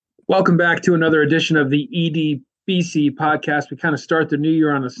Welcome back to another edition of the EDBC podcast. We kind of start the new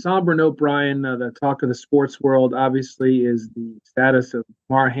year on a somber note, Brian. The talk of the sports world, obviously, is the status of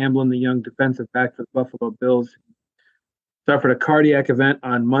Mar Hamlin, the young defensive back for the Buffalo Bills. Suffered a cardiac event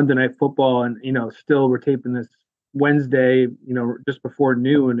on Monday Night Football, and still we're taping this Wednesday, just before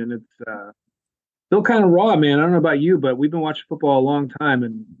noon, and it's still kind of raw, man. I don't know about you, but we've been watching football a long time,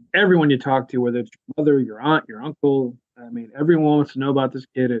 and everyone you talk to, whether it's your mother, your aunt, your uncle, I mean, everyone wants to know about this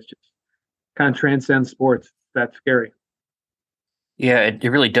kid. It's just kind of transcends sports. That's scary. Yeah, it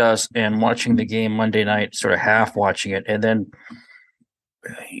really does. And watching the game Monday night, sort of half watching it, and then,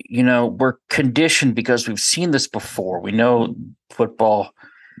 we're conditioned because we've seen this before. We know football,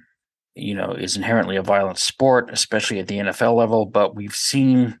 is inherently a violent sport, especially at the NFL level. But we've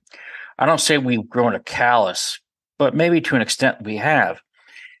seen, I don't say we've grown a callous, but maybe to an extent we have.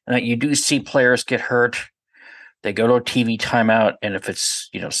 And that you do see players get hurt. They go to a TV timeout, and if it's,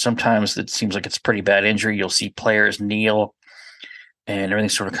 sometimes it seems like it's a pretty bad injury, you'll see players kneel and everything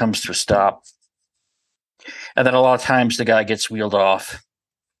sort of comes to a stop. And then a lot of times the guy gets wheeled off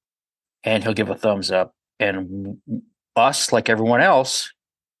and he'll give a thumbs up. And us, like everyone else,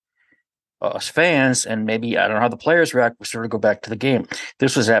 us fans, and maybe, I don't know how the players react, we sort of go back to the game.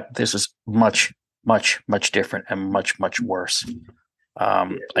 This was much, much, much different and much, much worse.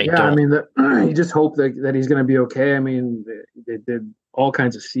 You just hope that he's going to be okay. I mean, they did all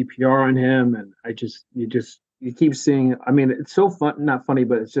kinds of CPR on him, and you keep seeing. I mean, it's so fun, not funny,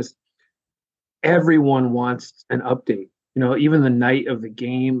 but it's just everyone wants an update. Even the night of the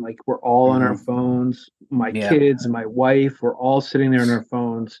game, like we're all on our phones. My kids and my wife, we're all sitting there on our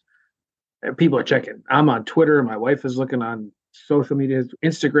phones. And people are checking. I'm on Twitter. My wife is looking on social media,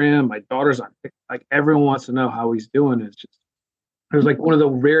 Instagram. My daughter's on TikTok. Like everyone wants to know how he's doing. It was like one of the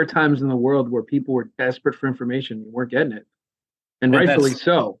rare times in the world where people were desperate for information and weren't getting it. And rightfully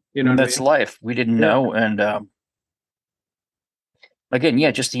so. That's life. We didn't know. And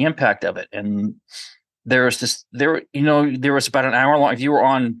again, just the impact of it. And there was about an hour long, if you were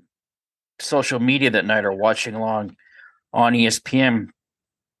on social media that night or watching along on ESPN,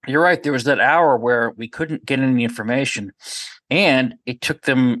 you're right. There was that hour where we couldn't get any information. And it took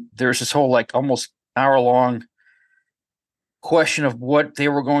them, there's this whole like almost hour long question of what they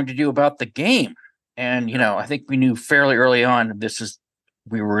were going to do about the game. And I think we knew fairly early on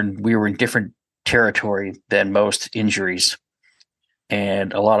we were in different territory than most injuries,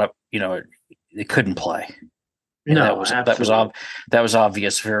 and a lot of they couldn't play. And no, that was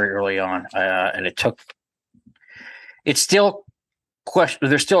obvious very early on, and there's still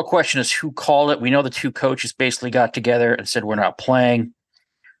a question as who called it. We know the two coaches basically got together and said we're not playing.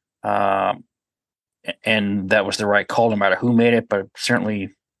 And that was the right call no matter who made it, but certainly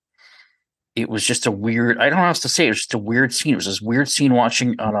it was just a weird, I don't know how else to say it. It was just a weird scene. It was this weird scene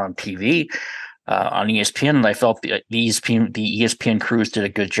watching on TV, on ESPN. And I felt the ESPN crews did a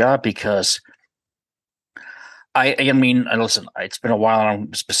good job because I mean, listen, it's been a while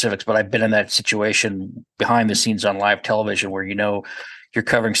on specifics, but I've been in that situation behind the scenes on live television where, you're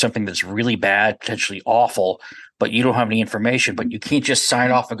covering something that's really bad, potentially awful, but you don't have any information, but you can't just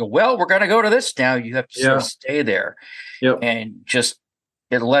sign off and go, well, we're going to go to this now. You have to sort of stay there and just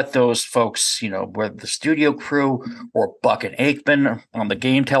let those folks, whether the studio crew or Buck and Aikman on the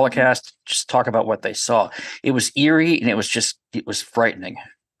game telecast, just talk about what they saw. It was eerie and it was frightening.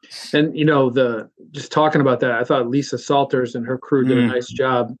 And, just talking about that, I thought Lisa Salters and her crew did a nice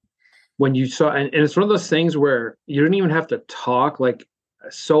job when you saw, and it's one of those things where you don't even have to talk, like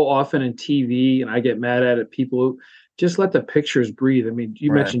so often in TV, and I get mad at it, people who just let the pictures breathe. I mean,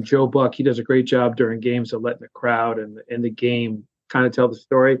 you mentioned Joe Buck. He does a great job during games of letting the crowd and the game kind of tell the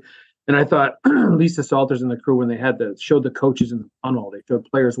story. And I thought Lisa Salters and the crew, when they showed the coaches in the tunnel, they showed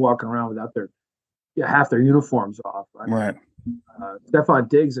players walking around without half their uniforms off. Right. Stefan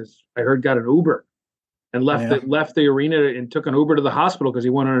Diggs, I heard, got an Uber and left the arena and took an Uber to the hospital because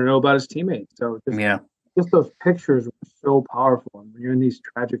he wanted to know about his teammates. So just those pictures were so powerful. And when you're in these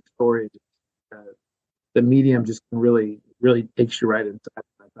tragic stories, the medium just really, really takes you right inside.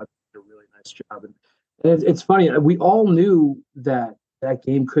 I thought they did a really nice job. And it's funny. We all knew that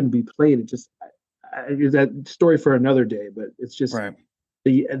game couldn't be played. It just that story for another day. But it's just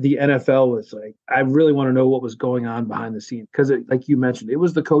the NFL was like, I really want to know what was going on behind the scenes because, like you mentioned, it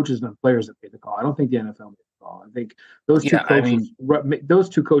was the coaches and the players that made the call. I don't think the NFL made the call. I think those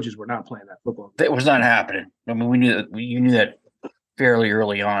two coaches were not playing that football. That was not happening. I mean, you knew that fairly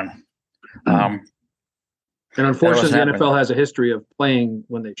early on. And unfortunately, the NFL has a history of playing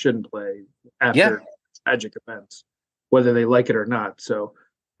when they shouldn't play after tragic events, whether they like it or not. So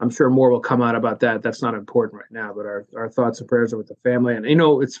I'm sure more will come out about that. That's not important right now, but our thoughts and prayers are with the family. And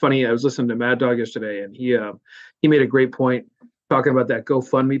it's funny. I was listening to Mad Dog yesterday, and he made a great point talking about that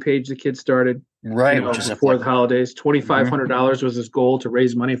GoFundMe page the kid started right, which is before the holidays. $2,500 was his goal to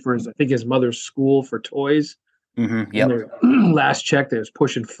raise money for his mother's school for toys. Mm-hmm. Yep. Last check, they was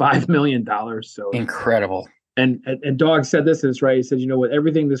pushing $5 million. So incredible. And Dog said this, and it's right. He said, with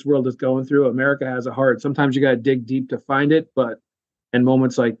everything this world is going through, America has a heart. Sometimes you got to dig deep to find it, but in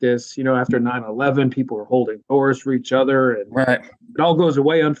moments like this, after 9/11, people are holding doors for each other, and right. It all goes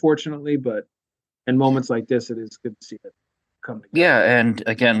away, unfortunately. But in moments like this, it is good to see it come together. Yeah, and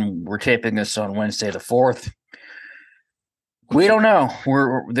again, we're taping this on Wednesday the 4th. We don't know.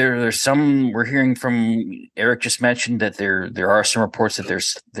 There's some we're hearing from. Eric just mentioned that there are some reports that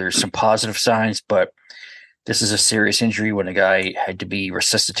there's some positive signs, but this is a serious injury when a guy had to be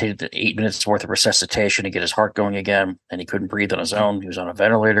resuscitated, 8 minutes worth of resuscitation to get his heart going again, and he couldn't breathe on his own. He was on a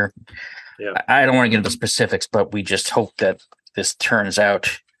ventilator. Yeah. I don't want to get into specifics, but we just hope that this turns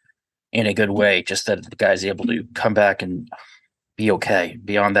out in a good way, just that the guy's able to come back and be okay.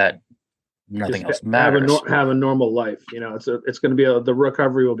 Beyond that, nothing else matters. Have a normal life. It's going to be the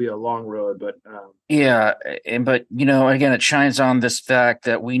recovery will be a long road, but yeah. But again, it shines on this fact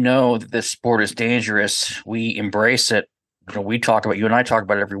that we know that this sport is dangerous. We embrace it. You and I talk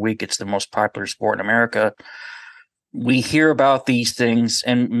about it every week. It's the most popular sport in America. We hear about these things,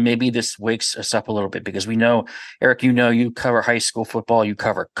 and maybe this wakes us up a little bit because we know, Eric, you cover high school football, you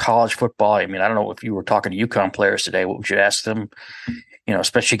cover college football. I mean, I don't know if you were talking to UConn players today, what would you ask them?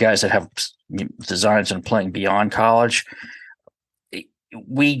 Especially guys that have designs on playing beyond college.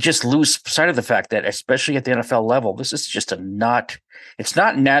 We just lose sight of the fact that, especially at the NFL level, this is just it's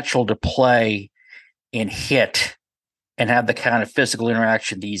not natural to play and hit and have the kind of physical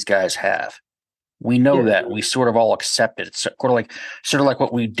interaction these guys have. We know that. We sort of all accept it. It's sort of like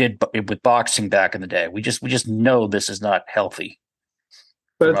what we did with boxing back in the day. We just know this is not healthy.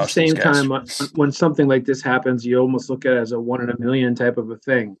 But at the same time, when something like this happens, you almost look at it as a 1 in a million type of a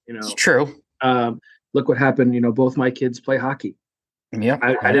thing. It's true. Look what happened. Both my kids play hockey. Yeah,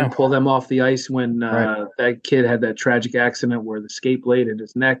 I didn't pull them off the ice when that kid had that tragic accident where the skate blade hit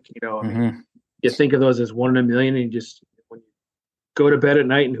his neck. You think of those as 1 in a million, and when you go to bed at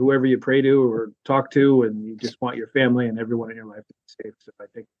night and whoever you pray to or talk to, and you just want your family and everyone in your life to be safe. So I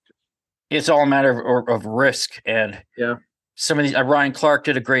think it's all a matter of risk. And some of these, Ryan Clark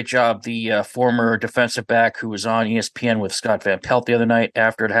did a great job. The former defensive back who was on ESPN with Scott Van Pelt the other night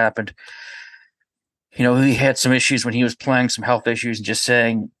after it happened. He had some issues when he was playing, some health issues, and just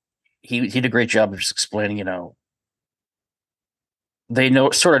saying he did a great job of just explaining, they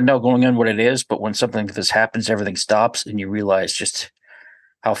sort of know going in what it is, but when something like this happens, everything stops, and you realize just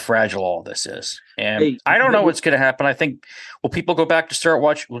how fragile all this is. And I don't know what's going to happen. I think, will people go back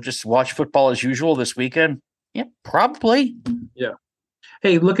to we'll just watch football as usual this weekend? Yeah, probably. Yeah.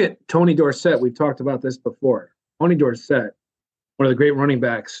 Hey, look at Tony Dorsett. We talked about this before. Tony Dorsett, one of the great running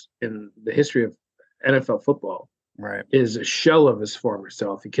backs in the history of NFL football, right, is a shell of his former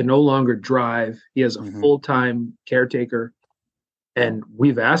self. He can no longer drive. He has a full-time caretaker. And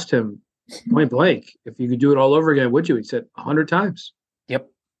we've asked him point blank, if you could do it all over again, would you? He said 100 times. Yep.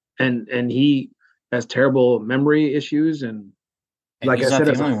 And he has terrible memory issues. And like I said,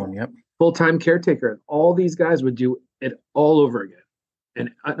 as a full-time caretaker, and all these guys would do it all over again.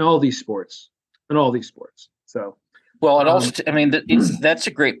 And in all these sports. So, well, it also, that's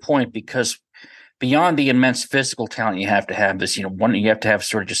a great point, because beyond the immense physical talent you have to have this, you have to have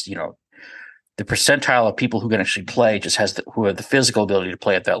sort of just, the percentile of people who can actually play who have the physical ability to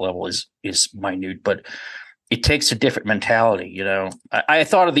play at that level is minute, but it takes a different mentality. I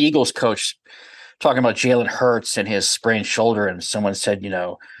thought of the Eagles coach talking about Jalen Hurts and his sprained shoulder, and someone said,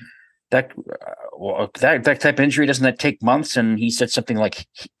 that type of injury, doesn't that take months? And he said something like,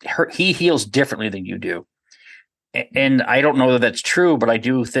 he heals differently than you do. And I don't know that that's true, but I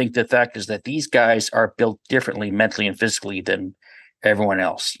do think the fact is that these guys are built differently mentally and physically than everyone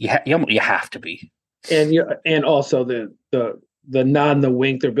else. You have to be. And also the nod and the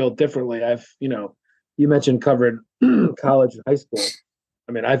wink, they're built differently. You mentioned covering college and high school.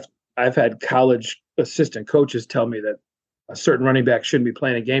 I've had college assistant coaches tell me that a certain running back shouldn't be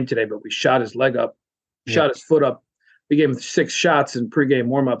playing a game today, but we shot his leg up, shot his foot up. We gave him 6 shots in pregame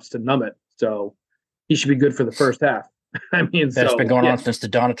warmups to numb it. So he should be good for the first half. That's been going on since the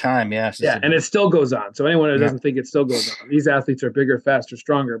dawn of time. Yeah. And it still goes on. So anyone who doesn't think it still goes on, these athletes are bigger, faster,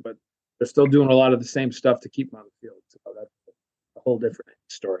 stronger, but they're still doing a lot of the same stuff to keep them on the field. So that's a whole different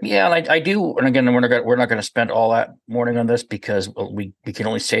story. Yeah, and I do. And again, we're not going to spend all that morning on this because we can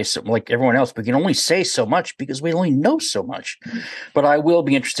only say so, like everyone else. We can only say so much because we only know so much. But I will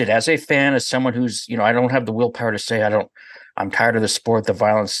be interested as a fan, as someone who's I don't have the willpower to say I'm tired of the sport, the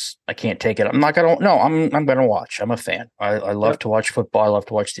violence. I can't take it. I'm not going to. No, I'm going to watch. I'm a fan. I love to watch football. I love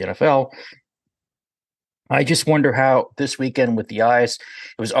to watch the NFL. I just wonder how this weekend with the Eyes,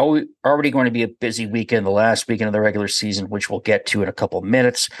 it was already going to be a busy weekend, the last weekend of the regular season, which we'll get to in a couple of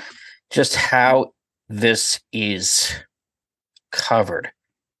minutes, just how this is covered.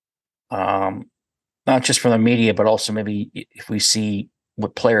 Not just from the media, but also maybe if we see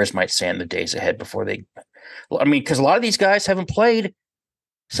what players might say in the days ahead before they, because a lot of these guys haven't played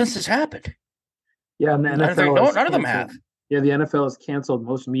since this happened. Yeah, and the NFL none of them have. Yeah, the NFL has canceled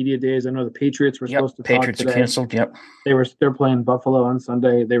most media days. I know the Patriots were supposed to talk today. Patriots are canceled. Yep. They're playing Buffalo on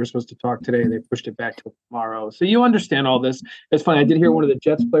Sunday. They were supposed to talk today. They pushed it back to tomorrow. So you understand all this. It's funny. I did hear one of the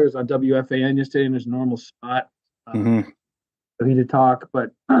Jets players on WFAN yesterday in his normal spot. So he did talk.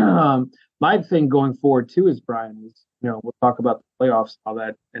 But my thing going forward too is, Brian, is we'll talk about the playoffs, all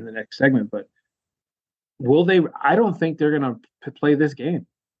that in the next segment. But will they? I don't think they're going to play this game.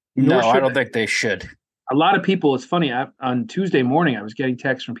 No, I don't think they should. A lot of people, it's funny, on Tuesday morning, I was getting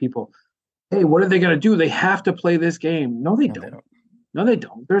texts from people, hey, what are they going to do? They have to play this game. No, they don't. No, they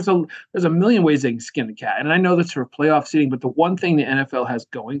don't. There's a million ways they can skin the cat. And I know that's for playoff seeding, but the one thing the NFL has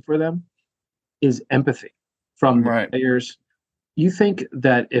going for them is empathy from the players. You think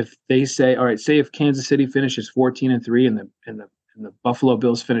that if they say, all right, say if Kansas City finishes 14-3 and the Buffalo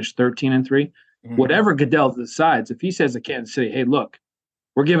Bills finish 13-3, whatever Goodell decides, if he says to Kansas City, hey, look,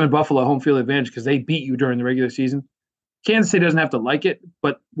 we're giving Buffalo home field advantage because they beat you during the regular season. Kansas City doesn't have to like it,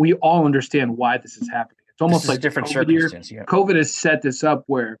 but we all understand why this is happening. It's almost like different circumstance. Yeah. COVID has set this up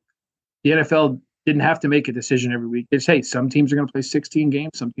where the NFL didn't have to make a decision every week. It's, hey, some teams are going to play 16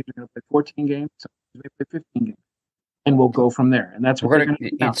 games, some teams are going to play 14 games, some teams may play 15 games, and we'll go from there. And that's what we're going to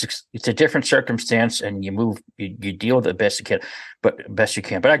do. It's a different circumstance, and you deal with it best you can.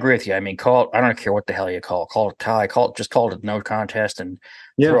 But I agree with you. I mean, I don't care what the hell you call it a tie, call it a no contest, and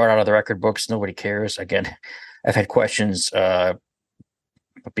throw it out of the record books. Nobody cares. Again, I've had questions.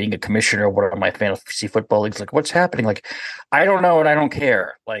 Being a commissioner of one of my fantasy football leagues, like, what's happening? Like, I don't know, and I don't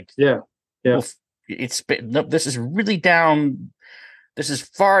care. Like, well, this is really down. This is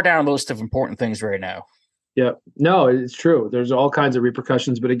far down the list of important things right now. Yeah, no, it's true. There's all kinds of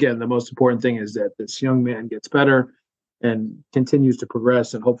repercussions, but again, the most important thing is that this young man gets better and continues to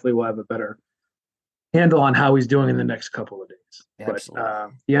progress, and hopefully we'll have a better handle on how he's doing in the next couple of days. Absolutely.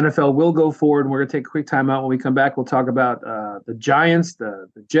 But the NFL will go forward, and we're going to take a quick time out. When we come back, we'll talk about the Giants, the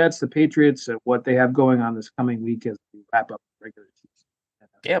Jets, the Patriots, and what they have going on this coming week as we wrap up the regular season.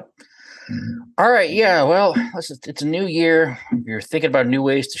 Yep. All right. Yeah. Well, it's a new year. If you're thinking about new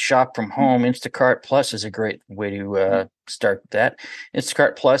ways to shop from home, Instacart Plus is a great way to start that.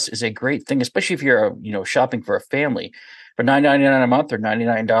 Instacart Plus is a great thing, especially if you're shopping for a family. For $9.99 a month or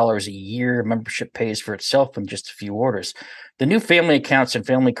 $99 a year, membership pays for itself in just a few orders. The new family accounts and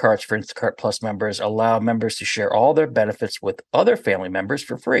family cards for Instacart Plus members allow members to share all their benefits with other family members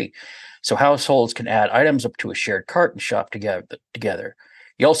for free. So households can add items up to a shared cart and shop together.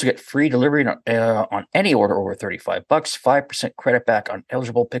 You also get free delivery on any order over $35, 5% credit back on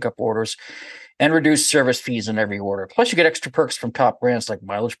eligible pickup orders, and reduced service fees on every order. Plus, you get extra perks from top brands like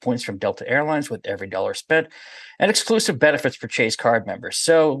mileage points from Delta Airlines with every dollar spent, and exclusive benefits for Chase card members.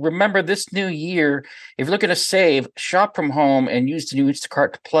 So remember, this new year, if you're looking to save, shop from home and use the new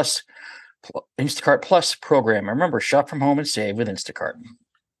Instacart Plus program. Remember, shop from home and save with Instacart.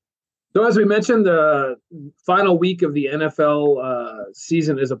 So as we mentioned, the final week of the NFL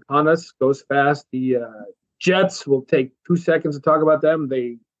season is upon us. Goes fast. The Jets, will take 2 seconds to talk about them.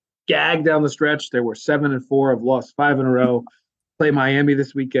 They gagged down the stretch. They were 7-4, have lost 5 in a row. Play Miami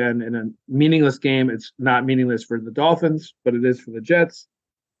this weekend in a meaningless game. It's not meaningless for the Dolphins, but it is for the Jets.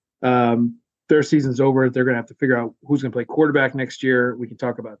 Their season's over. They're going to have to figure out who's going to play quarterback next year. We can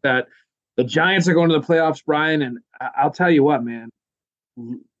talk about that. The Giants are going to the playoffs, Brian, and I'll tell you what, man.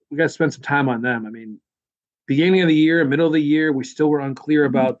 We got to spend some time on them. I mean, beginning of the year, middle of the year, we still were unclear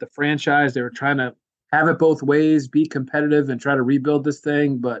about the franchise. They were trying to have it both ways, be competitive, and try to rebuild this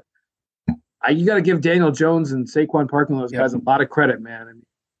thing. But you got to give Daniel Jones and Saquon Barkley and those guys a lot of credit, man. I mean,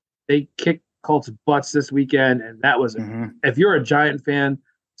 they kicked Colts' butts this weekend, and that was if you're a Giant fan,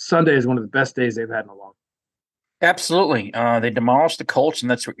 Sunday is one of the best days they've had in a long time. Absolutely. They demolished the Colts, and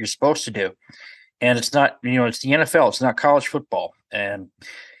that's what you're supposed to do. And it's not, it's the NFL. It's not college football. And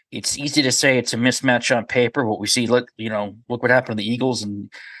it's easy to say it's a mismatch on paper, but we see, look what happened to the Eagles and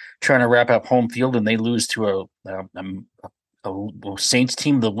trying to wrap up home field, and they lose to a Saints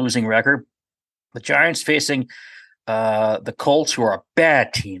team with a losing record. The Giants facing the Colts, who are a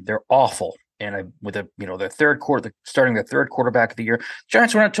bad team. They're awful. And their third quarter, starting their third quarterback of the year,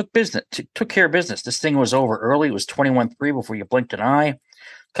 Giants went and took care of business. This thing was over early. It was 21-3 before you blinked an eye.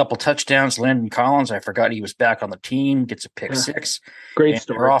 Couple touchdowns. Landon Collins, I forgot he was back on the team, gets a pick six. Great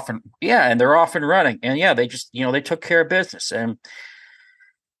story. They're off and running. And they just, they took care of business. And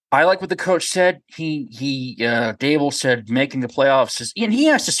I like what the coach said. Dable said making the playoffs and he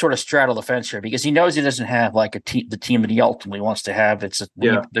has to sort of straddle the fence here because he knows he doesn't have like the team that he ultimately wants to have.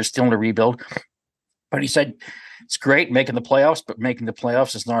 They're still in a rebuild. But he said it's great making the playoffs, but making the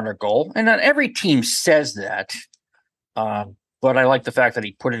playoffs is not our goal. And not every team says that. But I like the fact that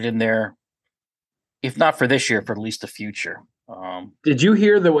he put it in there, if not for this year, for at least the future. Did you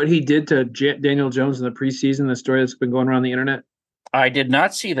hear what he did to Daniel Jones in the preseason, the story that's been going around the internet? I did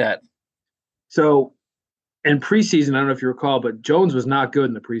not see that. So in preseason, I don't know if you recall, but Jones was not good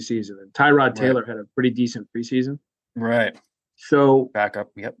in the preseason. And Tyrod Taylor had a pretty decent preseason. Right. So backup,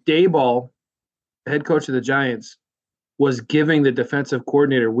 yep. Daboll, head coach of the Giants, was giving the defensive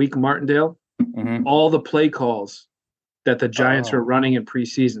coordinator, Wink Martindale, all the play calls that the Giants were running in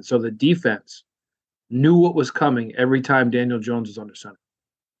preseason. So the defense knew what was coming every time Daniel Jones was under center.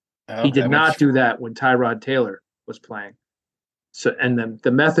 He did not do that when Tyrod Taylor was playing. So, and then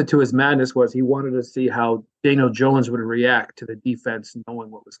the method to his madness was he wanted to see how Daniel Jones would react to the defense knowing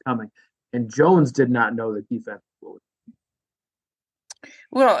what was coming. And Jones did not know the defense.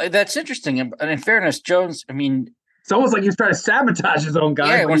 Well, that's interesting. And in fairness, Jones, I mean, it's almost like he's trying to sabotage his own guy.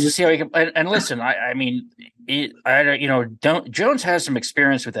 Yeah, he wants to see how he can. And listen, Jones has some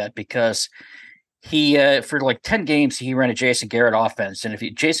experience with that because he for like 10 games he ran a Jason Garrett offense, and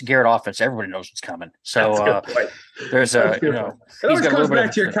Jason Garrett offense, everybody knows what's coming. So there's it always comes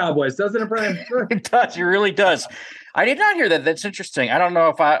back to your Cowboys, doesn't it, Brian? It does. It really does. I did not hear that. That's interesting. I don't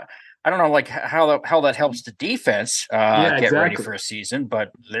know like how that helps the defense get ready for a season,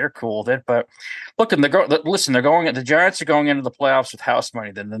 but they're cool with it. But look, the Giants are going into the playoffs with house money.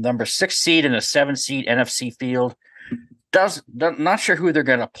 Then the number 6 seed and a 7 seed NFC field. Not sure who they're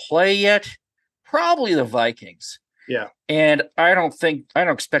going to play yet. Probably the Vikings. Yeah. And I don't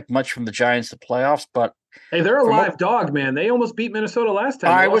expect much from the Giants to playoffs, but hey, they're a live dog, man. They almost beat Minnesota last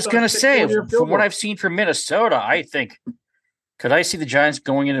time. I was going to say, from what I've seen from Minnesota, I think. Could I see the Giants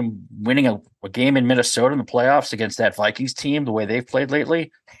going in and winning a game in Minnesota in the playoffs against that Vikings team the way they've played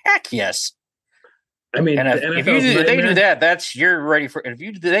lately? Heck yes. I mean, and if they do that, you're ready for.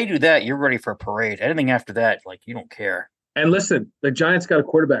 They do that, you're ready for a parade. Anything after that, like you don't care. And listen, the Giants got a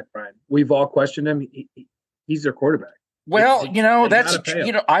quarterback, Brian. We've all questioned him. He's their quarterback. Well, that's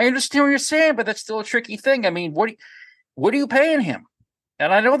I understand what you're saying, but that's still a tricky thing. I mean, what are you paying him?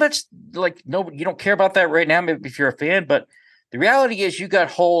 And I know that's like you don't care about that right now, maybe if you're a fan, but. The reality is you got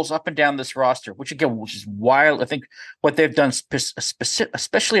holes up and down this roster, which is wild. I think what they've done,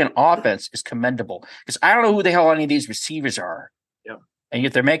 especially on offense, is commendable. Because I don't know who the hell any of these receivers are. Yeah. And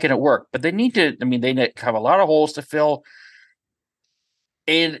yet they're making it work. But they need to – they have a lot of holes to fill.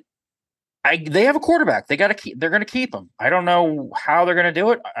 And they have a quarterback. They're going to keep him. I don't know how they're going to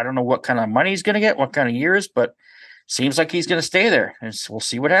do it. I don't know what kind of money he's going to get, what kind of years, but seems like he's going to stay there. And we'll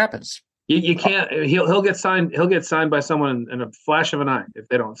see what happens. You can't. He'll get signed. He'll get signed by someone in a flash of an eye if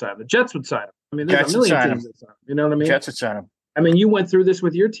they don't sign him. The Jets would sign him. I mean, there's a million teams that sign him. You know what I mean? Jets would sign him. I mean, you went through this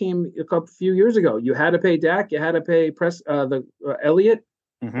with your team a few years ago. You had to pay Dak. You had to pay Elliott.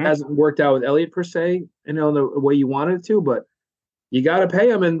 Mm-hmm. Hasn't worked out with Elliott per se. The way you wanted it to, but you got to pay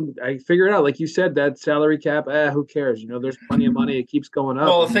him. And I figured out, like you said, that salary cap. Who cares? There's plenty of money. It keeps going up.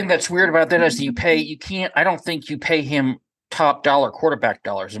 Well, the thing that's weird about that is you can't. I don't think you pay him top dollar quarterback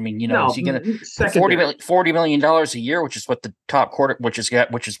dollars. I mean, is he going to $40 million a year, which is what the top which is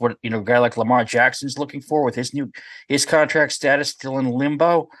what a guy like Lamar Jackson's looking for with his contract status still in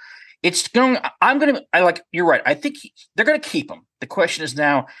limbo. You're right. I think they're going to keep him. The question is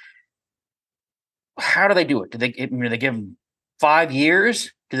now, how do they do it? Do they give him 5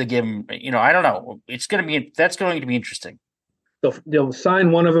 years? Do they give him, I don't know. That's going to be interesting. They'll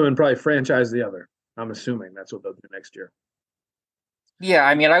sign one of them and probably franchise the other. I'm assuming that's what they'll do next year. Yeah,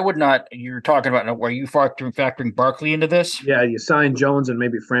 I mean, I would not. You're talking about were you factoring Barkley into this? Yeah, you sign Jones and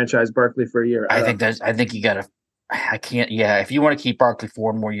maybe franchise Barkley for a year. I think you got to. I can't. Yeah, if you want to keep Barkley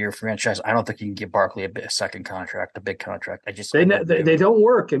for one more year franchise, I don't think you can give Barkley a second contract, a big contract. They don't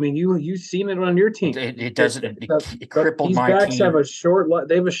work. I mean, you've seen it on your team. It doesn't. It crippled my team. These backs have a short.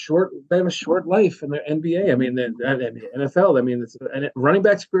 They have a short life in the NBA. I mean, the NFL. I mean, running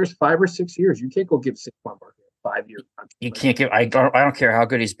backs careers 5 or 6 years. You can't go give Saquon Barkley 5 years. You can't give. I don't care how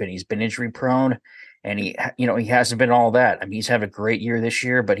good he's been. He's been injury prone. And he hasn't been all that. I mean, he's had a great year this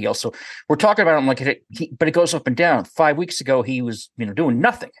year, but we're talking about him like but it goes up and down. 5 weeks ago, he was, doing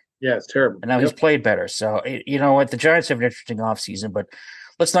nothing. Yeah, it's terrible. And now he's played better. So, the Giants have an interesting offseason, but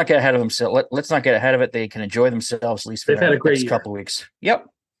let's not get ahead of themselves. Let's not get ahead of it. They can enjoy themselves, at least for the next couple of weeks. Yep.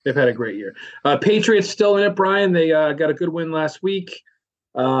 They've had a great year. Patriots still in it, Brian. They got a good win last week.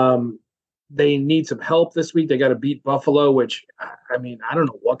 They need some help this week. They got to beat Buffalo, which, I mean, I don't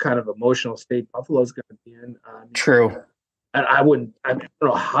know what kind of emotional state Buffalo's going to be in. True. And I don't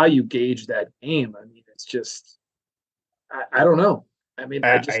know how you gauge that game. I mean, it's just, I don't know. I mean,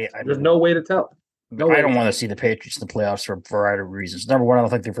 there's no way to tell. I don't want to see the Patriots in the playoffs for a variety of reasons. Number one, I don't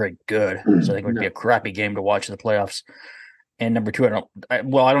think they're very good. So I think it would be a crappy game to watch in the playoffs. And number two, I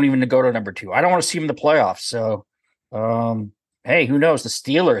don't even go to number two. I don't want to see them in the playoffs. So, hey, who knows? The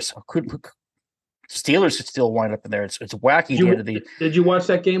Steelers could still wind up in there. It's wacky. Did you watch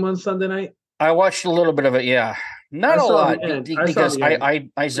that game on Sunday night? I watched a little bit of it. Yeah, not a lot because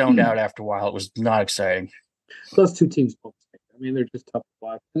I zoned out after a while. It was not exciting. Those two teams, I mean, they're just tough to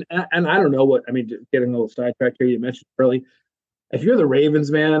watch. And I don't know getting a little sidetracked here. You mentioned early. If you're the Ravens,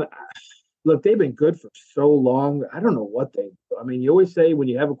 man, look, they've been good for so long. I don't know what they do. I mean, you always say when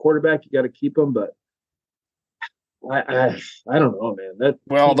you have a quarterback, you got to keep them, but I don't know, man.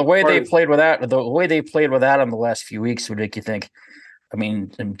 The way they played with that in the last few weeks would make you think. I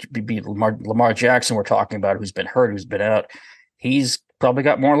mean, Lamar Jackson we're talking about, who's been hurt, who's been out. He's probably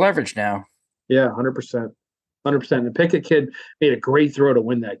got more leverage now. Yeah, 100%. 100%. The Pickett kid made a great throw to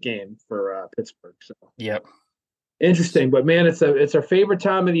win that game for Pittsburgh. So yep. Interesting, but man, it's our favorite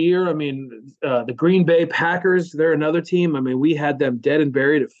time of the year. I mean, the Green Bay Packers, they're another team. I mean, we had them dead and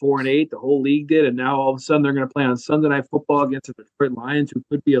buried at 4-8. The whole league did, and now all of a sudden they're going to play on Sunday Night Football against the Detroit Lions, who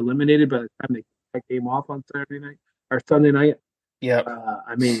could be eliminated by the time they get that game off on Saturday night or Sunday night. Yeah.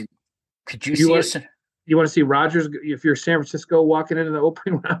 I mean, could you see you want to see Rodgers if you're San Francisco walking into the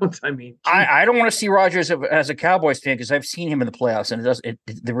opening round? I mean, I don't want to see Rodgers as a Cowboys fan because I've seen him in the playoffs and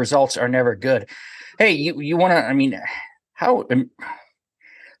the results are never good. Hey, you want to? I mean, how?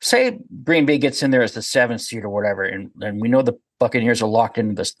 Say Green Bay gets in there as the 7th seed or whatever, and we know the Buccaneers are locked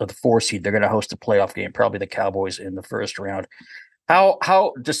into the 4 seed. They're going to host a playoff game, probably the Cowboys in the first round. How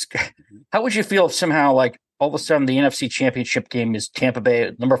would you feel if somehow like all of a sudden the NFC Championship game is Tampa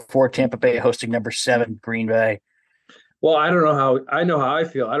Bay, number 4 Tampa Bay hosting number 7 Green Bay? Well, I don't know how. I know how I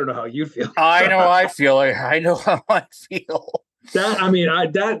feel. I don't know how you feel. I know how I feel. I know how I feel.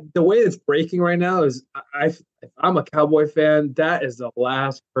 The way it's breaking right now is if I'm a Cowboy fan, that is the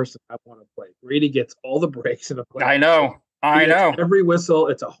last person I want to play. Brady gets all the breaks in the play. I know. Every whistle.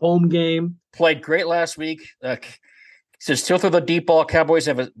 It's a home game. Played great last week. So still throw the deep ball. Cowboys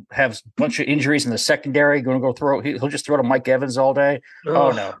have a bunch of injuries in the secondary. Going to go throw. He'll just throw to Mike Evans all day. Oh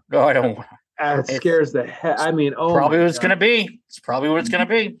no, I don't. It scares the heck. I mean, probably what it's going to be. It's probably what it's going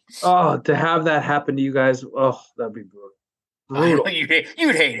to be. Oh, to have that happen to you guys. Oh, that'd be brutal.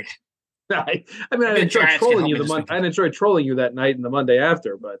 You'd hate it. I mean, I enjoyed trolling you I enjoyed trolling you that night and the Monday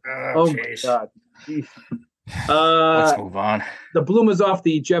after, but my God. Let's move on. The bloom is off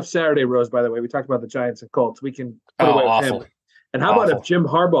the Jeff Saturday rose, by the way. We talked about the Giants and Colts. We can put away with him. And how about if Jim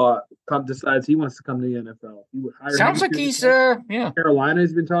Harbaugh decides he wants to come to the NFL? He would hire Sounds like he's Carolina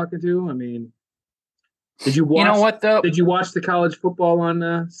has been talking to. I mean, did you watch? You know what though? Did you watch the college football on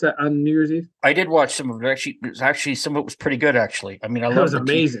New Year's Eve? I did watch some of it. Actually, some of it was pretty good. Actually, I mean, it was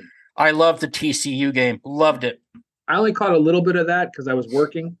amazing. I loved the TCU game. Loved it. I only caught a little bit of that because I was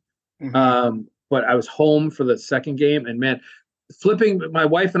working, but I was home for the second game. And man, flipping. My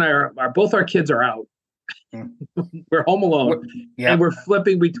wife and I are both our kids are out. We're home alone, and we're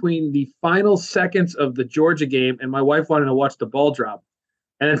flipping between the final seconds of the Georgia game, and my wife wanted to watch the ball drop.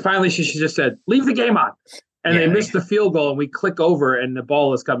 And then finally, she just said, "Leave the game on." And they missed the field goal, and we click over, and the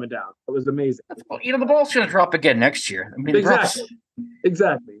ball is coming down. It was amazing. The ball's going to drop again next year. I mean,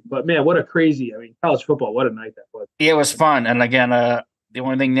 exactly. But man, what a crazy! I mean, college football. What a night that was. Yeah, it was fun. And again, the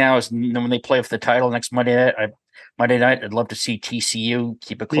only thing now is when they play for the title next Monday night, I'd love to see TCU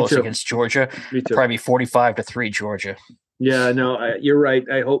keep it close against Georgia. Me too. Probably 45-3 Georgia. Yeah, no, you're right.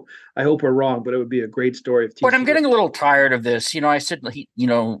 I hope we're wrong, but it would be a great story. But I'm getting a little tired of this. I said,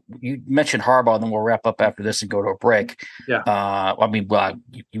 you mentioned Harbaugh, then we'll wrap up after this and go to a break. Yeah. I mean,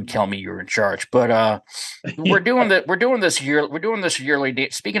 you tell me you're in charge, but we're doing this yearly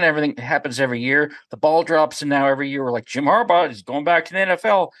date. Speaking of everything that happens every year, the ball drops, and now every year we're like, Jim Harbaugh is going back to the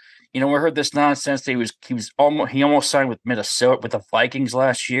NFL. We heard this nonsense that he almost signed with Minnesota with the Vikings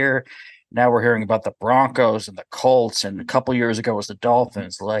last year. Now we're hearing about the Broncos and the Colts, and a couple years ago was the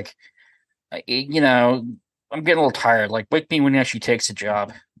Dolphins. Like, I'm getting a little tired. Like, wake me when he actually takes a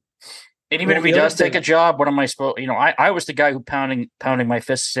job. And even if he does take a job, what am I supposed? I was the guy who pounding my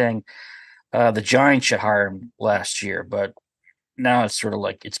fist saying the Giants should hire him last year, but now it's sort of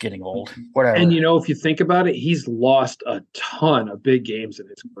like it's getting old. Whatever. And if you think about it, he's lost a ton of big games in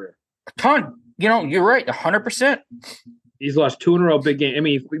his career. A ton. You're right, 100%. He's lost 2 in a row big game. I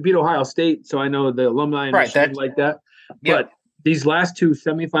mean, we beat Ohio State, so I know the alumni and like that. But these last 2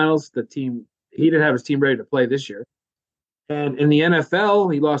 semifinals, he didn't have his team ready to play this year. And in the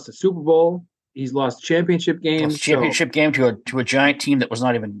NFL, he lost the Super Bowl. He's lost championship games. Game to a Giant team that was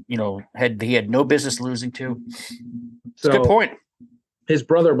not even, he had no business losing to. It's a good point. His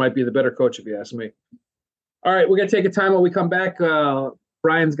brother might be the better coach, if you ask me. All right, we're going to take a time when we come back.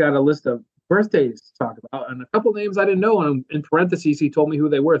 Brian's got a list of birthdays to talk about, and a couple names I didn't know. And in parentheses, he told me who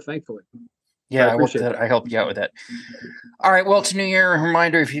they were, thankfully. Yeah, I helped you out with that. All right, well, it's a new year. A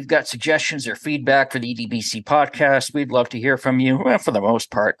reminder, if you've got suggestions or feedback for the EDBC podcast, we'd love to hear from you. Well, for the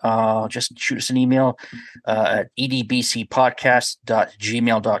most part, just shoot us an email at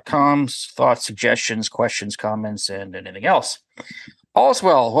edbcpodcast.gmail.com. Thoughts, suggestions, questions, comments, and anything else.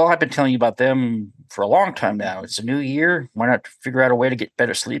 Allswell, well, I've been telling you about them for a long time now. It's a new year. Why not figure out a way to get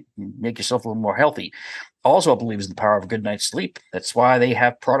better sleep and make yourself a little more healthy? Allswell believes in the power of a good night's sleep. That's why they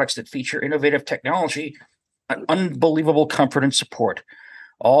have products that feature innovative technology and unbelievable comfort and support.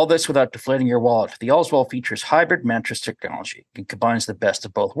 All this without deflating your wallet. The Allswell features hybrid mattress technology. It combines the best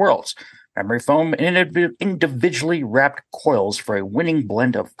of both worlds. Memory foam and individually wrapped coils for a winning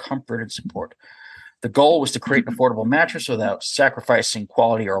blend of comfort and support. The goal was to create an affordable mattress without sacrificing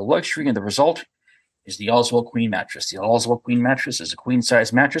quality or luxury, and the result is the Allswell Queen mattress. The Allswell Queen mattress is a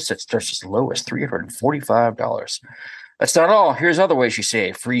queen-size mattress that starts as low as $345. That's not all. Here's other ways you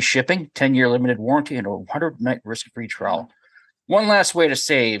save. Free shipping, 10-year limited warranty, and a 100-night risk-free trial. One last way to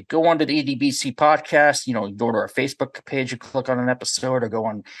save. Go on to the EDBC podcast. Go to our Facebook page and click on an episode, or go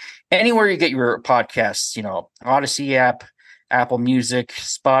on anywhere you get your podcasts, Odyssey app, Apple Music,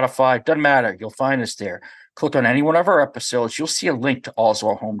 Spotify, doesn't matter. You'll find us there. Click on any one of our episodes. You'll see a link to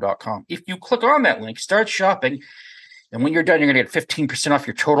allswellhome.com. If you click on that link, start shopping, and when you're done, you're going to get 15% off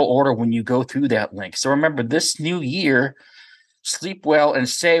your total order when you go through that link. So remember, this new year, sleep well and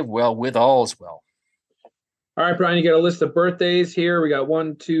save well with Allswell. All right, Brian, you got a list of birthdays here. We got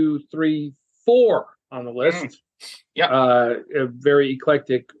 1, 2, 3, 4 on the list. A very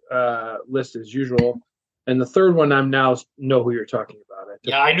eclectic list as usual. And the third one, I now know who you're talking about.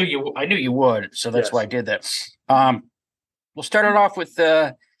 I knew you would, so that's why I did that. We'll start it off with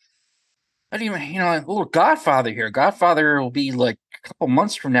a little Godfather here. Godfather will be like a couple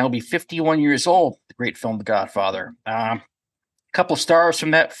months from now. Will be 51 years old. The great film, The Godfather. A couple of stars from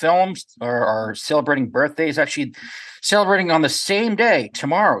that film are celebrating birthdays. Actually, celebrating on the same day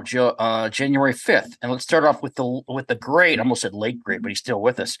tomorrow, January 5th. And let's start off with the great. I almost said late great, but he's still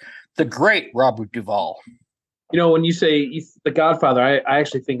with us. The great Robert Duvall. When you say The Godfather, I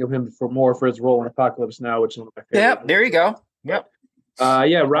actually think of him for his role in Apocalypse Now, which is one of my favorite. Yep, there you go. Yep.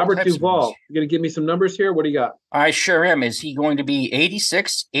 Robert Duvall. You going to give me some numbers here? What do you got? I sure am. Is he going to be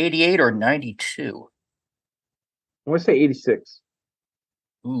 86, 88, or 92? I want to say 86.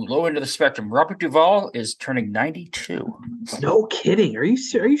 Ooh, low end of the spectrum. Robert Duvall is turning 92. No kidding. Are you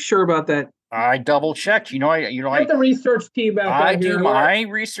sure about that? I double checked. I the research team out I do my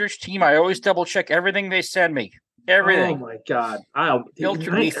research team. I always double check everything they send me. Everything. Oh my God!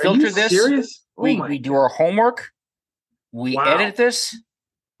 We filter this. Serious? We do our homework. We edit this.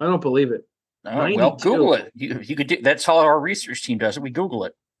 I don't believe it. Well, Google it. You could do. That's how our research team does it. We Google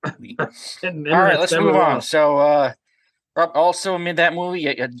it. All right, let's move on. So, Rob also made that movie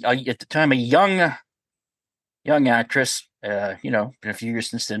at the time a young actress. Been a few years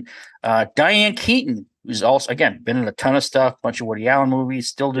since then. Diane Keaton, who's also, again, been in a ton of stuff, bunch of Woody Allen movies,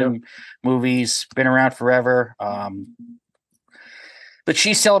 still doing movies, been around forever. But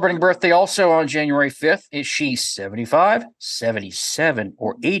she's celebrating birthday also on January 5th. Is she 75, 77,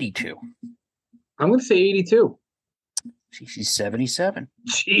 or 82? I'm going to say 82. She's 77.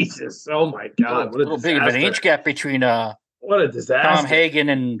 Jesus. Oh, my God. A little big of an age gap between what a disaster. Tom Hagen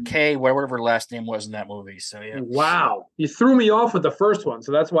and Kay, whatever her last name was in that movie. So, yeah. Wow. You threw me off with the first one,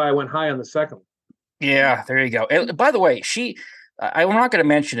 so that's why I went high on the second one. Yeah, there you go. And by the way, I'm not going to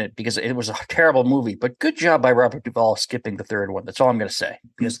mention it because it was a terrible movie, but good job by Robert Duvall skipping the third one. That's all I'm going to say,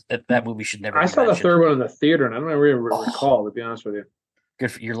 because that movie should never be mentioned. I saw the third one in the theater, and I don't really recall, to be honest with you.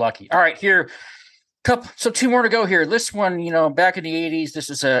 Good you're lucky. All right, here. So 2 more to go here. This one, back in the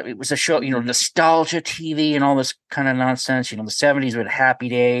 80s, it was a show, nostalgia TV and all this kind of nonsense. The 70s with Happy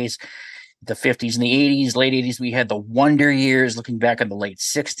Days, the 50s and the 80s, late 80s, we had the Wonder Years, looking back in the late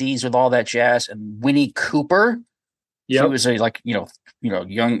 60s with all that jazz, and Winnie Cooper. She was a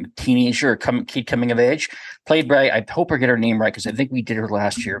young teenager, kid coming of age, played by, I hope I get her name right because I think we did her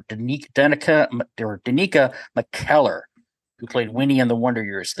last year, Danica McKellar, who played Winnie in The Wonder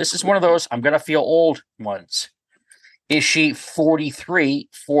Years. This is one of those I'm gonna feel old ones. Is she 43,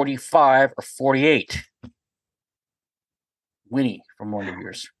 45, or 48? Winnie from Wonder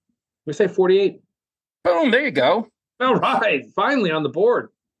Years. We say 48. Boom, there you go. All right, finally on the board.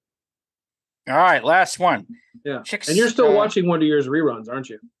 All right, last one. Yeah, and you're still watching Wonder Years reruns, aren't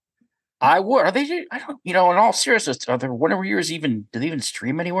you? I would. Are they? I don't. In all seriousness, are there Wonder Years even? Do they even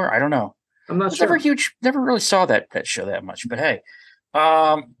stream anywhere? I don't know. I'm not sure. Never really saw that show that much. But hey,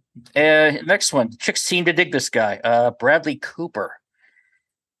 next one. Chicks seem to dig this guy. Bradley Cooper.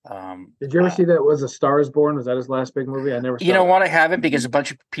 Did you ever see that? Was A Star Is Born? Was that his last big movie? I never saw. You know what? I haven't because a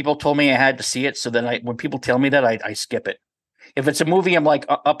bunch of people told me I had to see it. So then when people tell me that, I skip it. If it's a movie, I'm like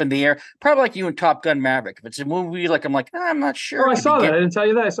up in the air. Probably like you in Top Gun Maverick. If it's a movie, like I'm like, I'm not sure. Oh, I saw that. I didn't tell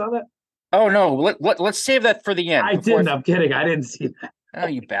you that. I saw that. Oh no, let's save that for the end. I didn't. I'm kidding. I didn't see that. Oh,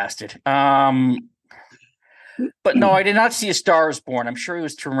 you bastard. But no, I did not see A Star Is Born. I'm sure he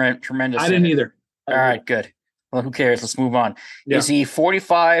was tremendous. I didn't either. All right, good. Well, who cares? Let's move on. Yeah. Is he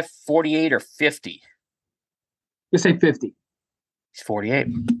 45, 48, or 50? You say 50. He's 48.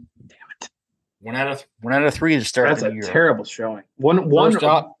 Damn it. One out of three to start the year. That's a terrible showing. One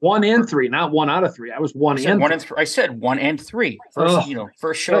and three, not 1 out of 3. I was one and three. I said 1 and 3.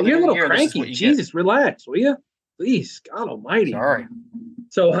 First show of the year. You're a little year, cranky. Jesus, relax, will you? Please, God Almighty. Sorry.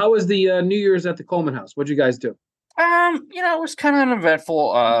 So, how was the New Year's at the Coleman house? What'd you guys do? It was kind of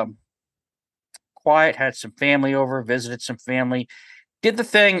uneventful. Quiet. Had some family over. Visited some family. Did the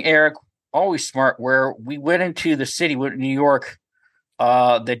thing, Eric. Always smart. Where we went into the city, went to New York.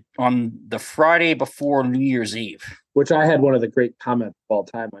 On the Friday before New Year's Eve, which I had one of the great comments of all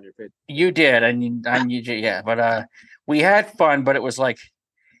time on your page. You did, yeah. But we had fun, but it was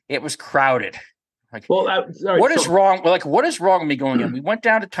crowded. Like, what is wrong? Like, what is wrong with me going in? We went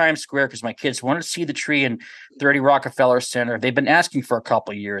down to Times Square because my kids wanted to see the tree in 30 Rockefeller Center. They've been asking for a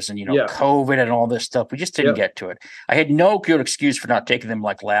couple of years, and COVID and all this stuff. We just didn't get to it. I had no good excuse for not taking them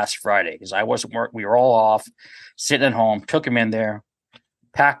like last Friday because I wasn't working. We were all off, sitting at home. Took them in there.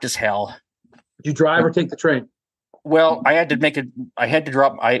 Packed as hell. Did you drive or take the train? Well, I had to I had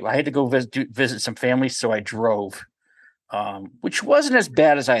to go visit some family, so I drove, which wasn't as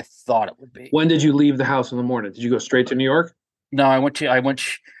bad as I thought it would be. When did you leave the house in the morning? Did you go straight to New York? No, I went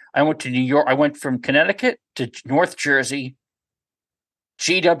to New York. I went from Connecticut to North Jersey,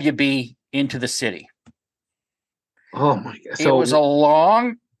 GWB into the city. Oh my God! So it was a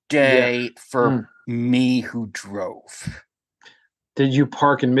long day for me who drove. Did you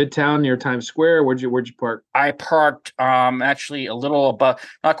park in Midtown near Times Square? Where'd you park? I parked actually a little above,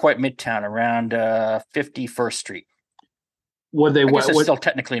 not quite Midtown, around 51st Street. It's still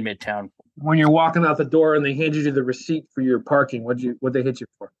technically Midtown. When you're walking out the door and they handed you the receipt for your parking, what'd they hit you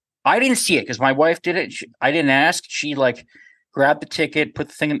for? I didn't see it because my wife did it. I didn't ask. She grabbed the ticket, put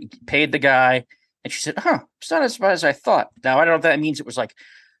the thing, paid the guy, and she said, it's not as bad as I thought. Now I don't know if that means it was like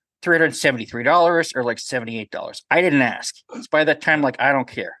 $373 or like $78. I didn't ask. It's by that time, I don't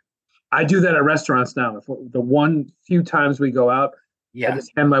care. I do that at restaurants now. If the few times we go out, I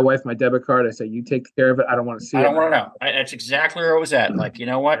just hand my wife my debit card. I say, "You take care of it. I don't want to see it. I don't want to know." That's exactly where I was at. You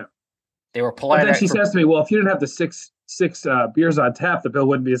know what? They were polite. But then she says to me, "Well, if you didn't have the six beers on tap, the bill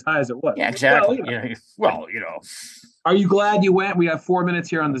wouldn't be as high as it was." Yeah, exactly. Well, Are you glad you went? We have 4 minutes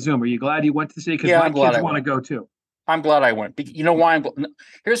here on the Zoom. Are you glad you went to the city? Because my kids want to go too. I'm glad I went. You know why?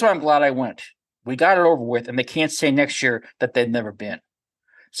 Here's why I'm glad I went. We got it over with, and they can't say next year that they've never been.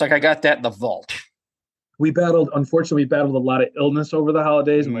 It's like I got that in the vault. Unfortunately, we battled a lot of illness over the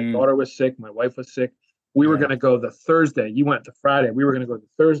holidays. My daughter was sick. My wife was sick. We were going to go the Thursday. You went the Friday. We were going to go the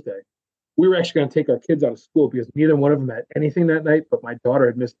Thursday. We were actually going to take our kids out of school because neither one of them had anything that night, but my daughter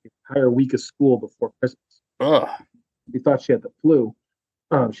had missed the entire week of school before Christmas. Ugh. We thought she had the flu.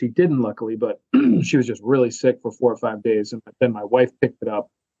 She didn't, luckily, but she was just really sick for 4 or 5 days. And then my wife picked it up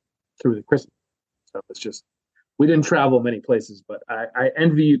through the Christmas. So it's just, we didn't travel many places, but I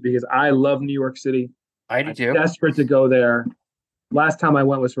envy you because I love New York City. I do too. I'm desperate to go there. Last time I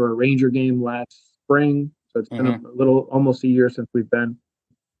went was for a Ranger game last spring. So it's been almost a year since we've been.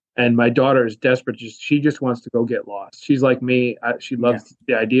 And my daughter is desperate. She just wants to go get lost. She's like me. She loves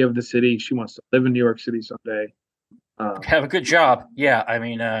the idea of the city. She wants to live in New York City someday. Have a good job. Yeah. I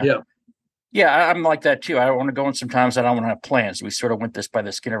mean, I'm like that too. I don't want to go in sometimes. I don't want to have plans. We sort of went by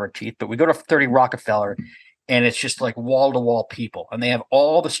the skin of our teeth, but we go to 30 Rockefeller and it's just like wall to wall people. And they have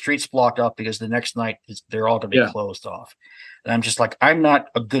all the streets blocked up because the next night they're all going to be closed off. And I'm just like, I'm not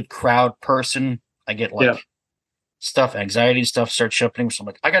a good crowd person. I get stuff, anxiety stuff starts happening. So I'm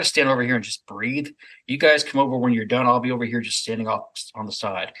like, I got to stand over here and just breathe. You guys come over when you're done. I'll be over here just standing off on the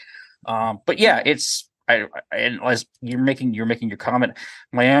side. But yeah, it's and as you're making your comment,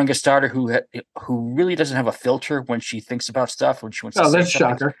 my youngest daughter who really doesn't have a filter when she thinks about stuff, when she wants to say that's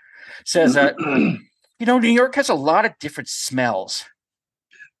shocker, says that New York has a lot of different smells.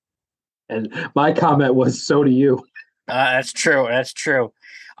 And my comment was, so do you. That's true.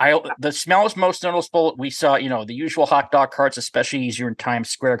 The smell is most noticeable. We saw, the usual hot dog carts, especially as you're in Times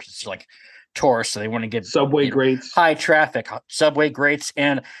Square, because it's like tourists, so they want to get subway grates, high traffic subway grates.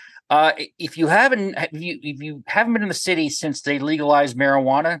 And if you haven't been in the city since they legalized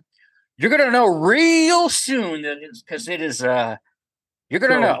marijuana, you're gonna know real soon because it is. You're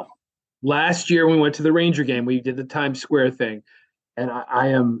gonna know. Last year when we went to the Ranger game, we did the Times Square thing, and I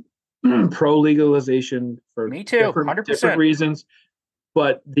am pro legalization for me too, 100%. Different reasons.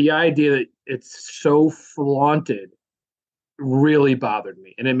 But the idea that it's so flaunted really bothered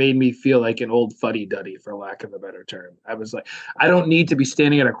me. And it made me feel like an old fuddy-duddy, for lack of a better term. I was like, I don't need to be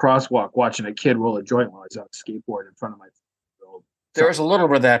standing at a crosswalk watching a kid roll a joint while he's on a skateboard in front of my phone. There's a little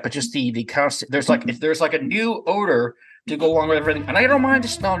bit of that, but just the constant, there's like a new odor to go along with everything. And I don't mind the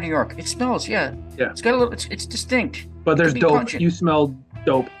smell of New York. It smells, yeah. It's got a little, it's distinct. But there's dope. Pungent. You smell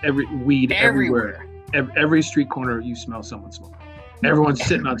dope, weed everywhere. Every street corner, you smell someone smoking. Everyone's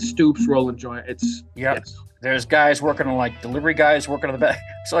sitting on stoops, rolling joint. There's guys working on delivery guys working on the back.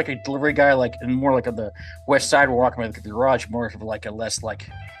 It's like a delivery guy, and more like on the west side. We're walking by the garage, more of like a less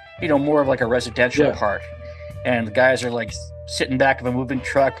more of like a residential part. And the guys are sitting back of a moving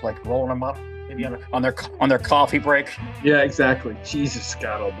truck, rolling them up, maybe on their coffee break. Yeah, exactly. Jesus,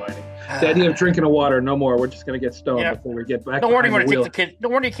 God Almighty. The idea of drinking water, no more. We're just gonna get stoned before we get back. Don't worry, when I take the kids.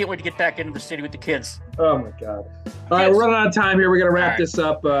 Don't worry, you can't wait to get back into the city with the kids. Oh my God! All right, we're running out of time here. We're gonna wrap this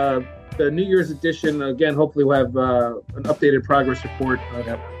up. The New Year's edition again. Hopefully, we'll have an updated progress report.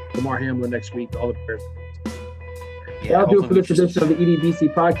 Lamar Hamlin next week. All the players. That'll do it for this edition of the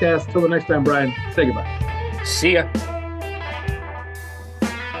EDBC podcast. Till the next time, Brian. Say goodbye. See ya.